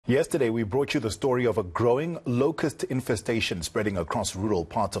Yesterday, we brought you the story of a growing locust infestation spreading across rural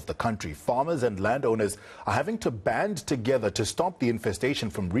parts of the country. Farmers and landowners are having to band together to stop the infestation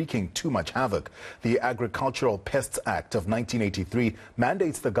from wreaking too much havoc. The Agricultural Pests Act of 1983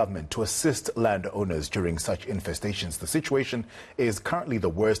 mandates the government to assist landowners during such infestations. The situation is currently the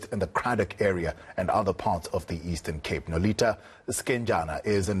worst in the Craddock area and other parts of the Eastern Cape. Nolita Skenjana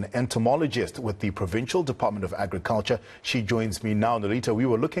is an entomologist with the Provincial Department of Agriculture. She joins me now. Nolita, we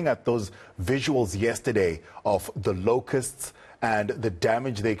were looking at those visuals yesterday of the locusts and the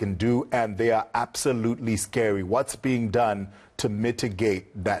damage they can do, and they are absolutely scary. What's being done to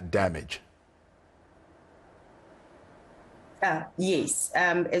mitigate that damage? Yes,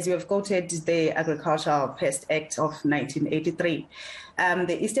 as you have quoted the Agricultural Pest Act of 1983,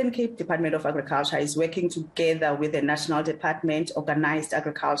 the Eastern Cape Department of Agriculture is working together with the National Department, Organized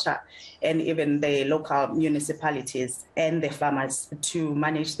Agriculture, and even the local municipalities and the farmers to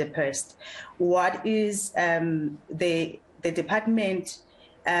manage the pest. What is the department?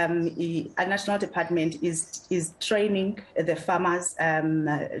 A national department is training the farmers,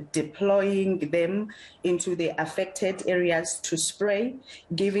 deploying them into the affected areas to spray,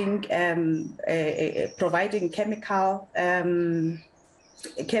 giving, providing chemical and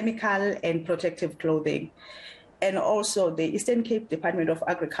protective clothing. And also the Eastern Cape Department of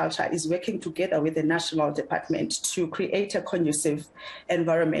Agriculture is working together with the National Department to create a conducive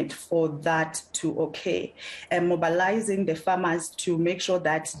environment for that to occur, and mobilizing the farmers to make sure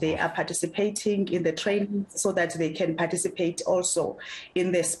that they are participating in the training so that they can participate also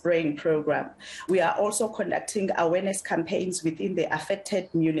in the spraying program. We are also conducting awareness campaigns within the affected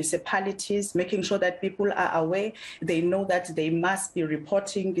municipalities, making sure that people are aware, they know that they must be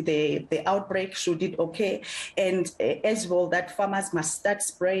reporting the outbreak should it occur. And as well, that farmers must start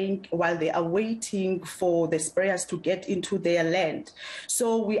spraying while they are waiting for the sprayers to get into their land.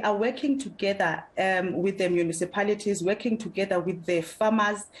 So we are working together with the municipalities, working together with the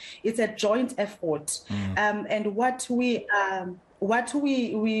farmers. It's a joint effort. And what we are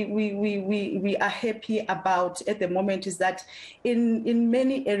happy about at the moment is that in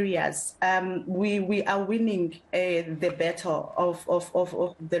many areas we are winning the battle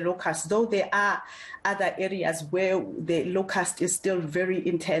of the locust, though there are other areas where the locust is still very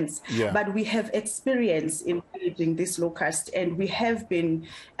intense. But we have experience in managing this locust, and we have been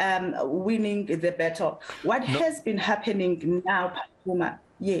winning the battle. What has been happening now, Puma?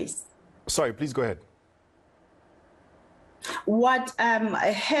 Yes. Sorry, please go ahead. What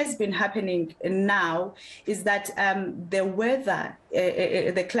has been happening now is that the weather,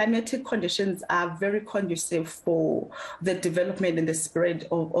 the climatic conditions are very conducive for the development and the spread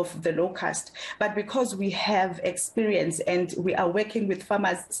of the locust. But because we have experience and we are working with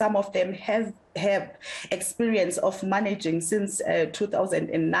farmers, some of them have experience of managing since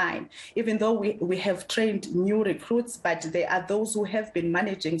 2009, even though we have trained new recruits, but there are those who have been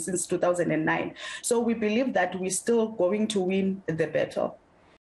managing since 2009. So we believe that we're still going to win the battle.